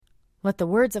Let the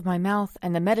words of my mouth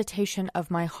and the meditation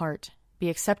of my heart be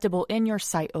acceptable in your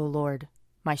sight, O Lord,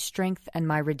 my strength and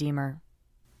my Redeemer.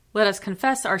 Let us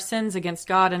confess our sins against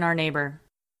God and our neighbor.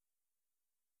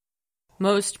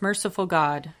 Most merciful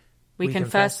God, we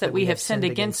confess that we have sinned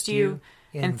against you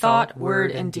in thought, word,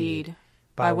 and deed,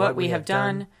 by what we have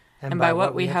done and by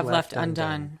what we have left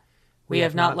undone. We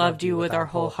have not loved you with our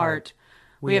whole heart.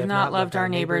 We have not loved our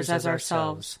neighbors as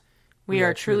ourselves. We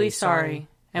are truly sorry,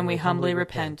 and we humbly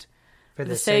repent. For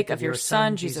the sake of your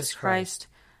Son, Jesus Christ,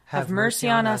 have mercy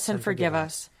on us and forgive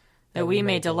us, that we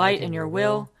may delight in your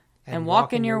will and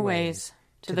walk in your ways,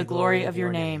 to the glory of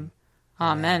your name.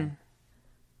 Amen.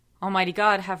 Almighty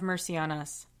God, have mercy on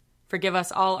us. Forgive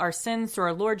us all our sins through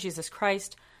our Lord Jesus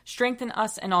Christ. Strengthen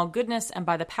us in all goodness, and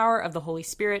by the power of the Holy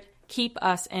Spirit, keep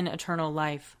us in eternal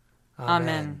life.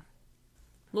 Amen.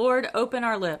 Lord, open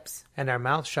our lips, and our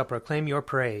mouth shall proclaim your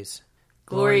praise.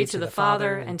 Glory to the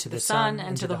Father, and to the Son,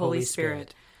 and to the Holy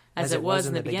Spirit, as it was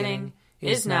in the beginning,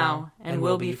 is now, and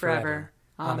will be forever.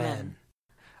 Amen.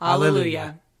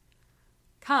 Alleluia.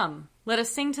 Come, let us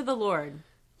sing to the Lord.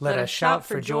 Let us shout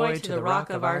for joy to the rock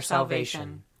of our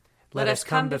salvation. Let us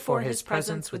come before his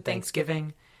presence with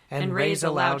thanksgiving, and raise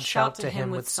a loud shout to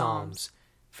him with psalms.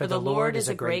 For the Lord is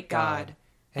a great God,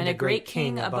 and a great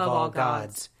King above all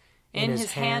gods. In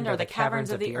his hand are the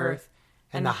caverns of the earth,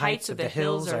 and the heights of the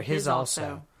hills are his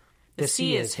also. The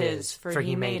sea is his, for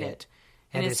he made it,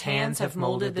 and his hands have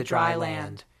molded the dry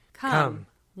land. Come,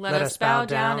 let us bow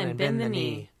down and bend the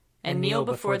knee, and kneel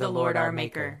before the Lord our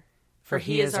Maker. For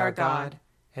he is our God,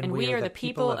 and we are the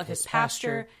people of his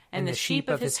pasture and the sheep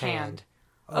of his hand.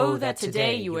 Oh, that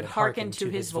today you would hearken to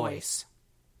his voice.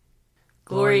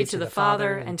 Glory to the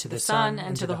Father, and to the Son,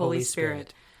 and to the Holy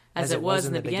Spirit, as it was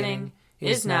in the beginning,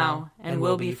 is now, and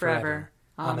will be forever.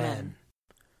 Amen.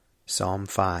 Psalm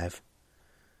 5.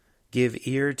 Give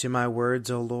ear to my words,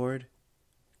 O Lord.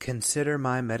 Consider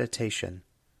my meditation.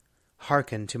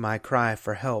 Hearken to my cry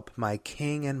for help, my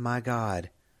King and my God.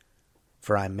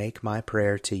 For I make my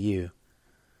prayer to you.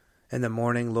 In the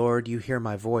morning, Lord, you hear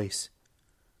my voice.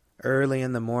 Early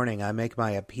in the morning I make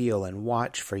my appeal and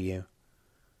watch for you.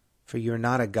 For you are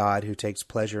not a God who takes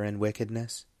pleasure in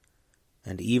wickedness,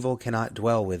 and evil cannot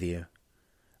dwell with you.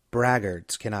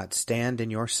 Braggarts cannot stand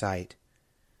in your sight.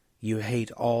 You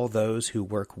hate all those who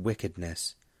work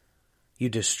wickedness. You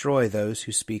destroy those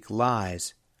who speak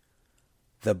lies.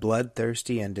 The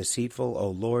bloodthirsty and deceitful, O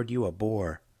Lord, you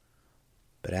abhor.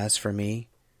 But as for me,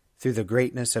 through the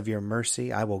greatness of your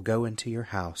mercy, I will go into your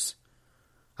house.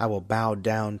 I will bow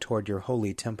down toward your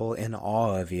holy temple in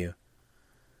awe of you.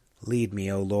 Lead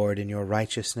me, O Lord, in your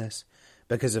righteousness,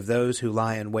 because of those who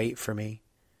lie in wait for me.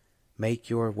 Make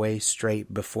your way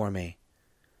straight before me.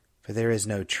 For there is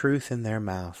no truth in their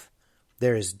mouth.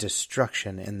 There is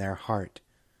destruction in their heart.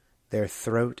 Their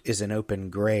throat is an open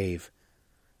grave.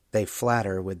 They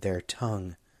flatter with their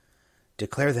tongue.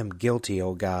 Declare them guilty,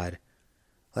 O God.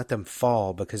 Let them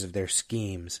fall because of their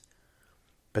schemes.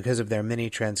 Because of their many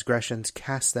transgressions,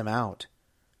 cast them out,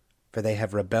 for they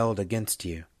have rebelled against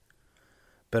you.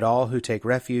 But all who take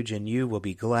refuge in you will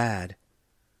be glad.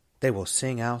 They will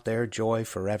sing out their joy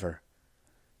forever.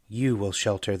 You will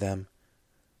shelter them,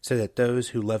 so that those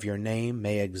who love your name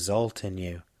may exult in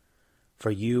you.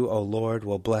 For you, O Lord,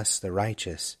 will bless the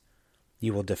righteous.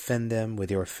 You will defend them with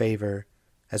your favor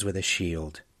as with a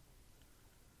shield.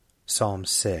 Psalm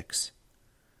 6.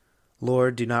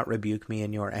 Lord, do not rebuke me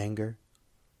in your anger.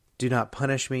 Do not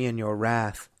punish me in your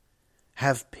wrath.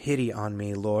 Have pity on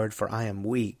me, Lord, for I am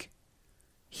weak.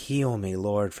 Heal me,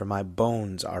 Lord, for my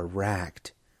bones are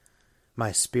racked.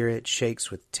 My spirit shakes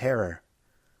with terror.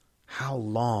 How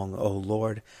long, O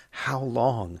Lord, how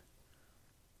long?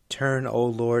 Turn, O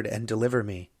Lord, and deliver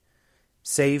me.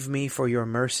 Save me for your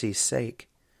mercy's sake.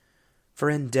 For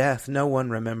in death no one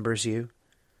remembers you,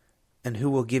 and who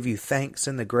will give you thanks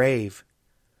in the grave?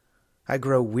 I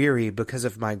grow weary because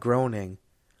of my groaning.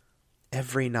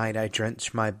 Every night I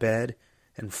drench my bed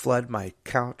and flood my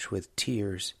couch with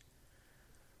tears.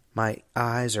 My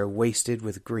eyes are wasted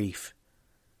with grief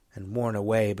and worn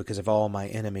away because of all my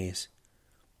enemies.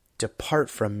 Depart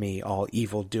from me, all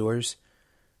evildoers,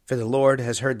 for the Lord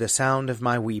has heard the sound of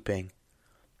my weeping.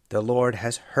 The Lord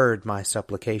has heard my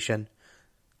supplication.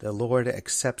 The Lord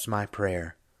accepts my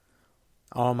prayer.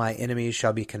 All my enemies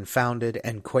shall be confounded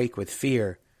and quake with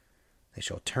fear. They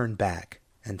shall turn back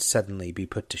and suddenly be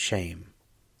put to shame.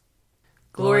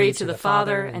 Glory to the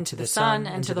Father, and to the Son,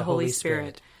 and to the Holy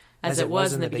Spirit, as it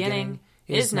was in the beginning,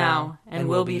 is now, and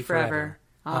will be forever.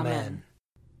 Amen.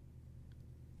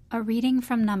 A reading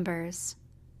from Numbers,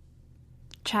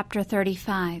 chapter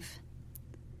 35.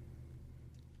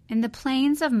 In the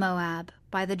plains of Moab,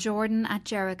 by the Jordan at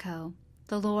Jericho,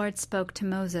 the Lord spoke to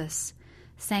Moses,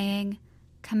 saying,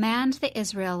 "Command the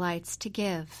Israelites to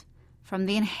give, from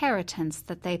the inheritance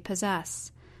that they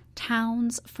possess,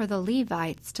 towns for the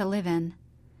Levites to live in.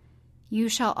 You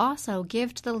shall also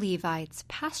give to the Levites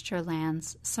pasture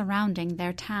lands surrounding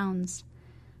their towns.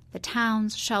 The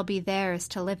towns shall be theirs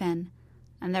to live in,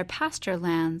 and their pasture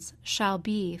lands shall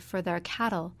be for their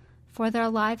cattle, for their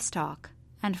livestock,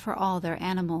 and for all their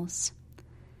animals."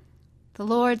 The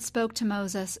Lord spoke to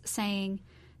Moses, saying,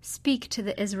 "Speak to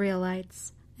the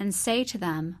Israelites, and say to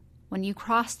them, when you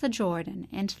cross the Jordan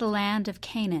into the land of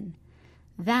Canaan,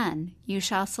 then you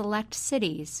shall select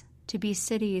cities to be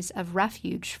cities of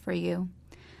refuge for you,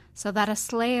 so that a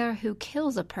slayer who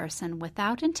kills a person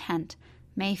without intent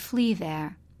may flee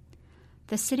there.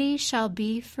 The city shall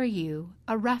be for you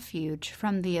a refuge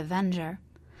from the avenger,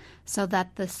 so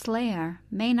that the slayer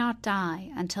may not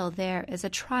die until there is a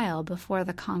trial before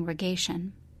the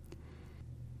congregation.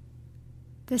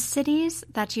 The cities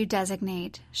that you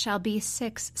designate shall be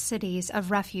 6 cities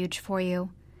of refuge for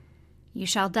you. You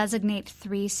shall designate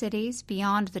 3 cities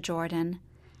beyond the Jordan,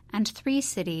 and 3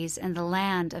 cities in the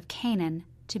land of Canaan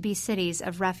to be cities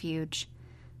of refuge.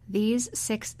 These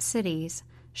 6 cities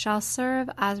shall serve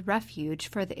as refuge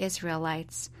for the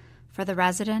Israelites, for the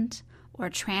resident or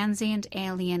transient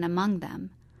alien among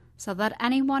them, so that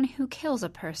anyone who kills a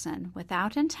person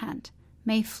without intent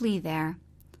may flee there.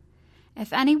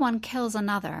 If anyone kills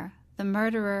another, the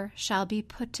murderer shall be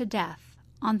put to death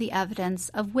on the evidence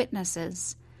of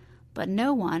witnesses, but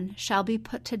no one shall be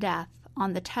put to death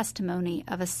on the testimony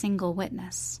of a single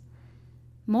witness.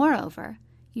 Moreover,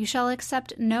 you shall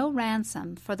accept no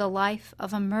ransom for the life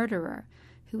of a murderer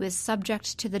who is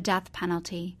subject to the death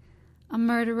penalty. A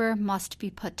murderer must be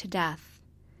put to death.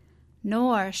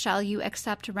 Nor shall you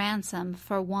accept ransom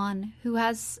for one who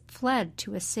has fled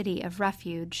to a city of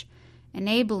refuge,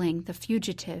 enabling the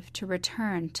fugitive to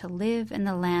return to live in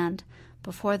the land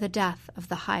before the death of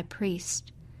the high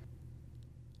priest.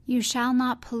 You shall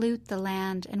not pollute the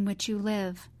land in which you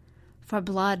live, for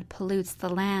blood pollutes the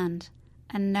land,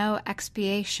 and no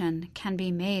expiation can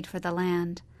be made for the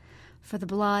land, for the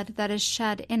blood that is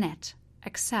shed in it,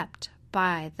 except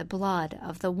by the blood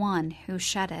of the one who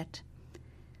shed it.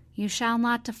 You shall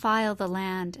not defile the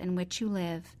land in which you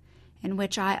live, in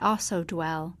which I also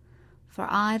dwell, for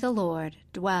I, the Lord,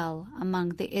 dwell among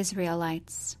the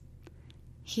Israelites."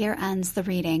 Here ends the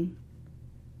reading.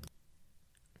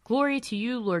 Glory to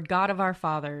you, Lord God of our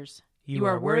fathers. You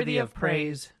are worthy of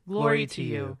praise. Glory to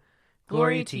you.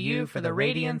 Glory to you for the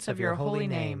radiance of your holy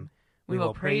name. We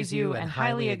will praise you and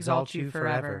highly exalt you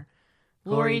forever.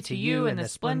 Glory to you in the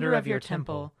splendor of your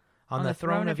temple, on the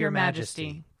throne of your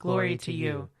majesty. Glory to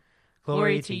you.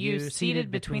 Glory to you,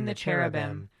 seated between the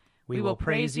cherubim. We will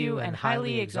praise you and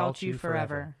highly exalt you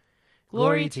forever.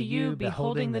 Glory to you,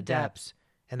 beholding the depths,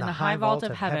 and the high vault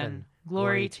of heaven.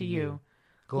 Glory to you.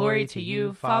 Glory to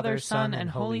you, Father, Son, and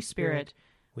Holy Spirit.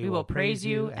 We will praise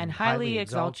you and highly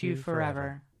exalt you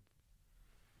forever.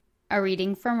 A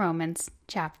reading from Romans,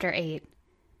 chapter 8.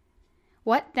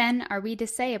 What then are we to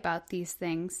say about these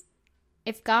things?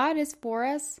 If God is for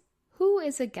us, who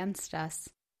is against us?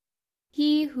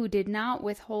 He who did not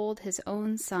withhold his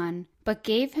own Son, but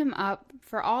gave him up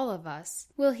for all of us,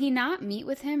 will he not meet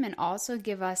with him and also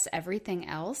give us everything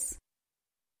else?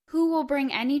 Who will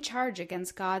bring any charge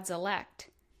against God's elect?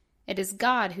 It is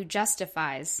God who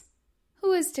justifies.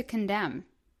 Who is to condemn?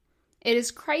 It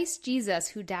is Christ Jesus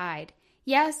who died,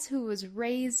 yes, who was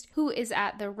raised, who is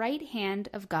at the right hand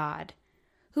of God,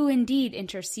 who indeed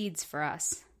intercedes for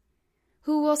us.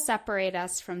 Who will separate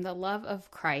us from the love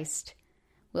of Christ?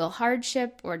 Will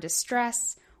hardship or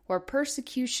distress, or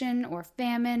persecution or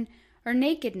famine, or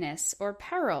nakedness or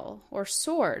peril or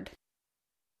sword?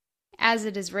 As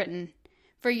it is written,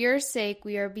 "For your sake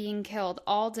we are being killed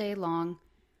all day long.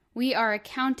 We are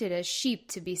accounted as sheep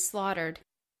to be slaughtered."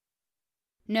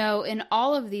 No, in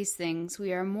all of these things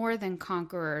we are more than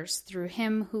conquerors through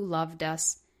him who loved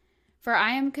us. For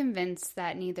I am convinced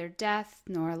that neither death,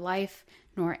 nor life,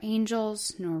 nor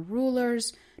angels, nor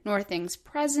rulers, nor things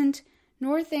present,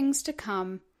 nor things to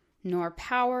come, nor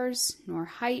powers, nor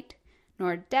height,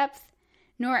 nor depth,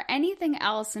 nor anything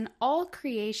else in all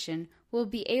creation will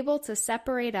be able to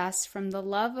separate us from the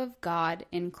love of God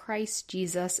in Christ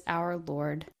Jesus our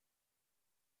Lord.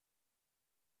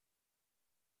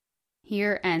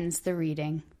 Here ends the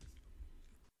reading.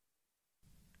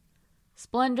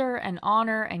 Splendor and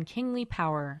honor and kingly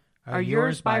power are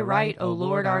yours by right, O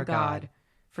Lord our God,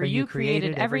 for you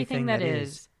created everything that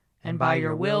is, and by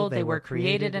your will they were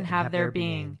created and have their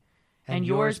being. And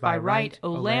yours by right,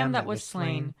 O Lamb that was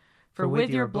slain, for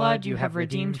with your blood you have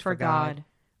redeemed for God,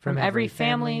 from every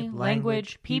family,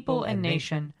 language, people, and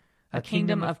nation, a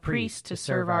kingdom of priests to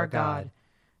serve our God.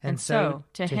 And so,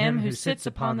 to him who sits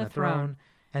upon the throne,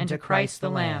 and to Christ the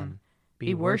Lamb,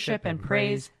 be worship and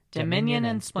praise, dominion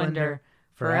and splendor,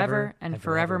 forever and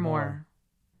forevermore.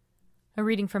 A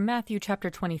reading from Matthew chapter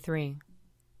 23.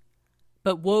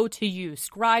 But woe to you,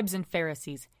 scribes and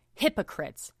Pharisees,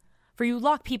 hypocrites! For you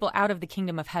lock people out of the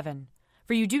kingdom of heaven.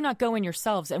 For you do not go in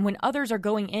yourselves, and when others are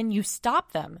going in, you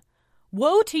stop them.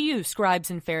 Woe to you,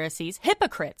 scribes and Pharisees,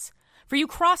 hypocrites! For you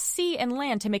cross sea and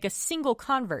land to make a single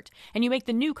convert, and you make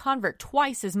the new convert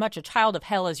twice as much a child of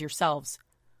hell as yourselves.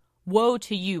 Woe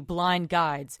to you, blind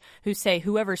guides, who say,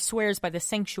 whoever swears by the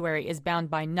sanctuary is bound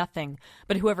by nothing,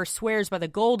 but whoever swears by the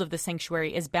gold of the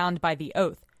sanctuary is bound by the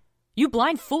oath. You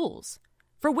blind fools!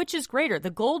 For which is greater, the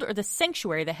gold or the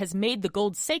sanctuary that has made the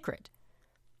gold sacred?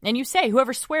 And you say,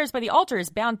 whoever swears by the altar is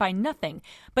bound by nothing,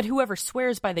 but whoever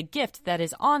swears by the gift that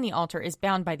is on the altar is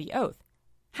bound by the oath.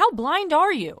 How blind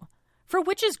are you? For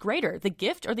which is greater, the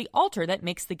gift or the altar that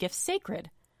makes the gift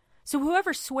sacred? So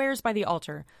whoever swears by the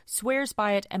altar swears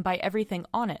by it and by everything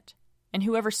on it. And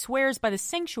whoever swears by the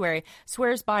sanctuary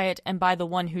swears by it and by the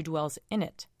one who dwells in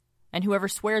it. And whoever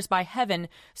swears by heaven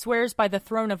swears by the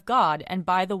throne of God and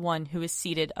by the one who is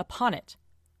seated upon it.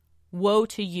 Woe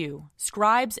to you,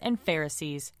 scribes and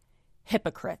Pharisees,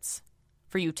 hypocrites!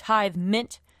 For you tithe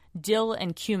mint, dill,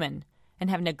 and cumin, and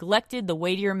have neglected the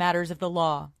weightier matters of the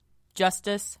law,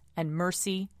 justice and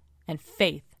mercy and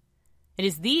faith. It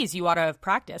is these you ought to have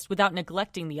practiced without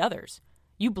neglecting the others.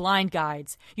 You blind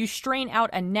guides, you strain out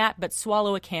a gnat but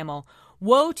swallow a camel.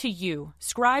 Woe to you,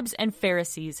 scribes and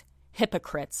Pharisees,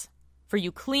 hypocrites! For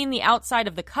you clean the outside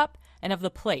of the cup and of the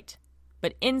plate,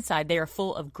 but inside they are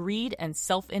full of greed and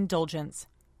self-indulgence.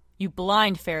 You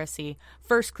blind Pharisee,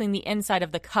 first clean the inside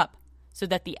of the cup, so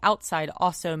that the outside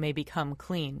also may become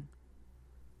clean.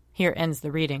 Here ends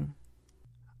the reading.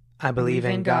 I believe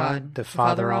in God, the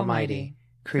Father Almighty,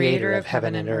 creator of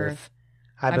heaven and earth.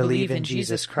 I believe in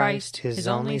Jesus Christ, his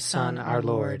only Son, our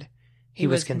Lord. He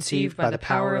was conceived by the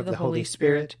power of the Holy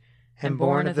Spirit and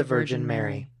born of the Virgin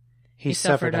Mary. He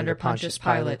suffered under Pontius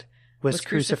Pilate, was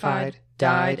crucified,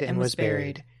 died, and was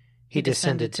buried. He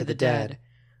descended to the dead.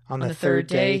 On the third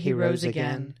day he rose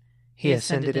again. He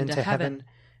ascended into heaven,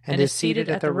 and is seated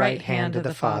at the right hand of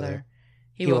the Father.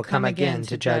 He will come again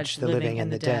to judge the living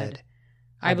and the dead.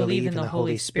 I believe in the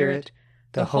Holy Spirit,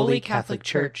 the Holy Catholic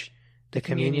Church, the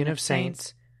communion of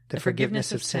saints, the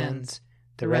forgiveness of sins,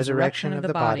 the resurrection of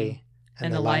the body,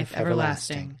 and the life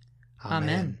everlasting.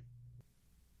 Amen.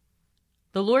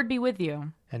 The Lord be with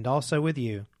you. And also with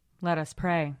you. Let us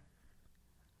pray.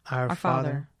 Our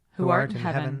Father, who art in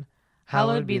heaven,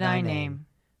 hallowed be thy name.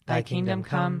 Thy kingdom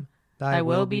come, thy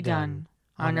will be done,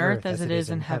 on earth as it is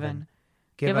in heaven.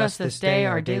 Give us this day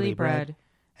our daily bread,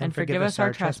 and forgive us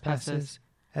our trespasses,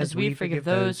 as we forgive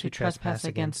those who trespass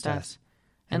against us.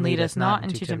 And lead us not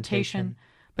into temptation,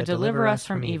 but deliver us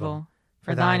from evil.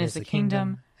 For thine is the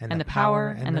kingdom, and the power,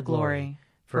 and the glory,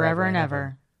 forever and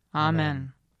ever.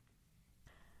 Amen.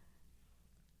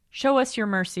 Show us your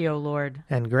mercy, O Lord.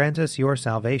 And grant us your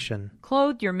salvation.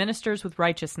 Clothe your ministers with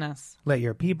righteousness. Let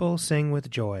your people sing with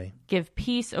joy. Give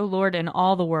peace, O Lord, in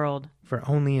all the world. For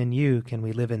only in you can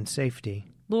we live in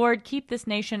safety. Lord, keep this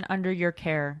nation under your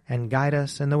care. And guide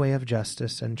us in the way of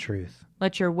justice and truth.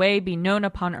 Let your way be known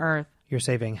upon earth. Your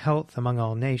saving health among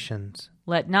all nations.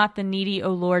 Let not the needy,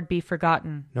 O Lord, be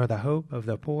forgotten. Nor the hope of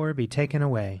the poor be taken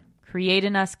away. Create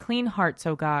in us clean hearts,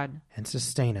 O God. And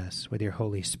sustain us with your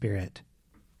Holy Spirit.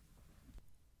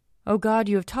 O God,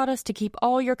 you have taught us to keep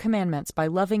all your commandments by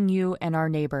loving you and our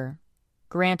neighbor.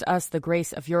 Grant us the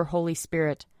grace of your Holy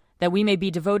Spirit, that we may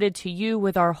be devoted to you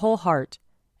with our whole heart,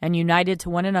 and united to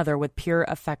one another with pure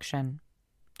affection.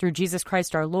 Through Jesus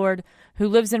Christ our Lord, who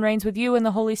lives and reigns with you in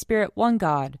the Holy Spirit, one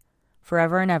God,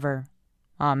 forever and ever.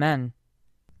 Amen.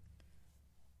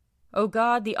 O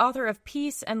God, the author of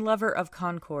peace and lover of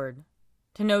concord,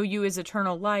 to know you is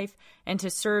eternal life, and to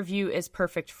serve you is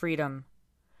perfect freedom.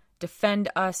 Defend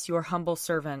us, your humble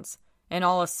servants, in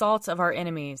all assaults of our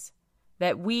enemies,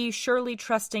 that we, surely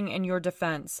trusting in your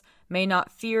defense, may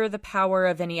not fear the power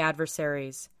of any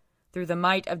adversaries, through the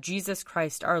might of Jesus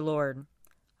Christ our Lord.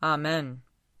 Amen.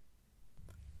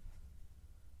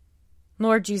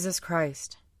 Lord Jesus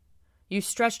Christ, you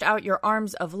stretched out your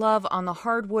arms of love on the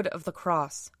hard wood of the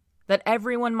cross, that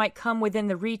everyone might come within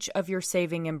the reach of your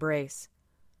saving embrace.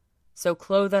 So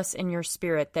clothe us in your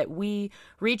Spirit, that we,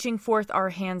 reaching forth our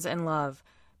hands in love,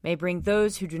 may bring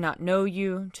those who do not know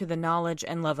you to the knowledge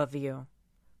and love of you.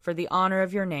 For the honor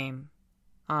of your name.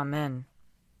 Amen.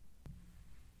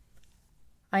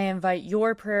 I invite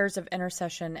your prayers of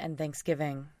intercession and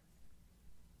thanksgiving.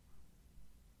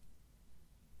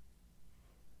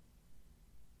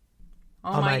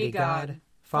 Almighty God,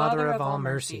 Father of all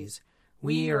mercies,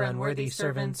 we, your unworthy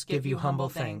servants, give you humble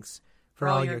thanks for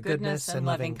all your goodness and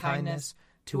loving kindness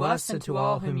to us and to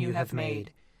all whom you have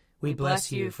made. We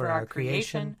bless you for our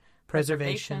creation,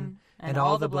 preservation, and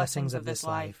all the blessings of this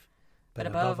life, but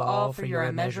above all for your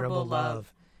immeasurable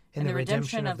love in the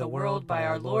redemption of the world by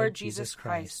our Lord Jesus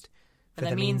Christ, for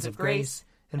the means of grace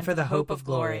and for the hope of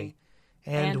glory.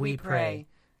 And we pray,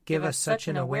 give us such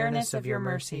an awareness of your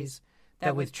mercies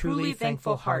that with truly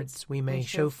thankful hearts we may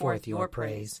show forth your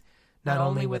praise, not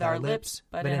only with our lips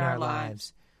but in our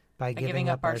lives, by giving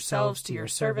up ourselves to your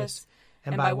service,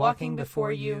 and by walking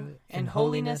before you in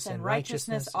holiness and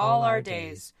righteousness all our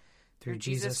days, through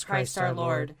Jesus Christ our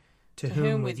Lord, to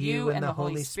whom with you and the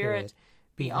Holy Spirit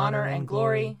be honor and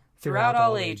glory throughout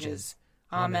all ages.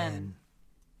 Amen.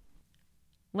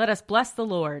 Let us bless the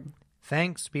Lord.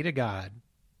 Thanks be to God.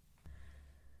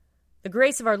 The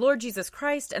grace of our Lord Jesus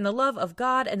Christ and the love of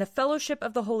God and the fellowship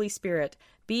of the Holy Spirit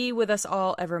be with us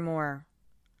all evermore.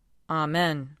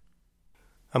 Amen.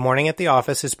 A Morning at the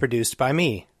Office is produced by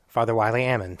me, Father Wiley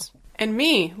Ammons. And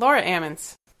me, Laura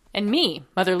Ammons. And me,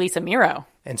 Mother Lisa Meirow.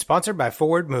 And sponsored by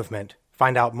Forward Movement.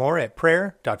 Find out more at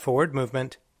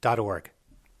prayer.forwardmovement.org.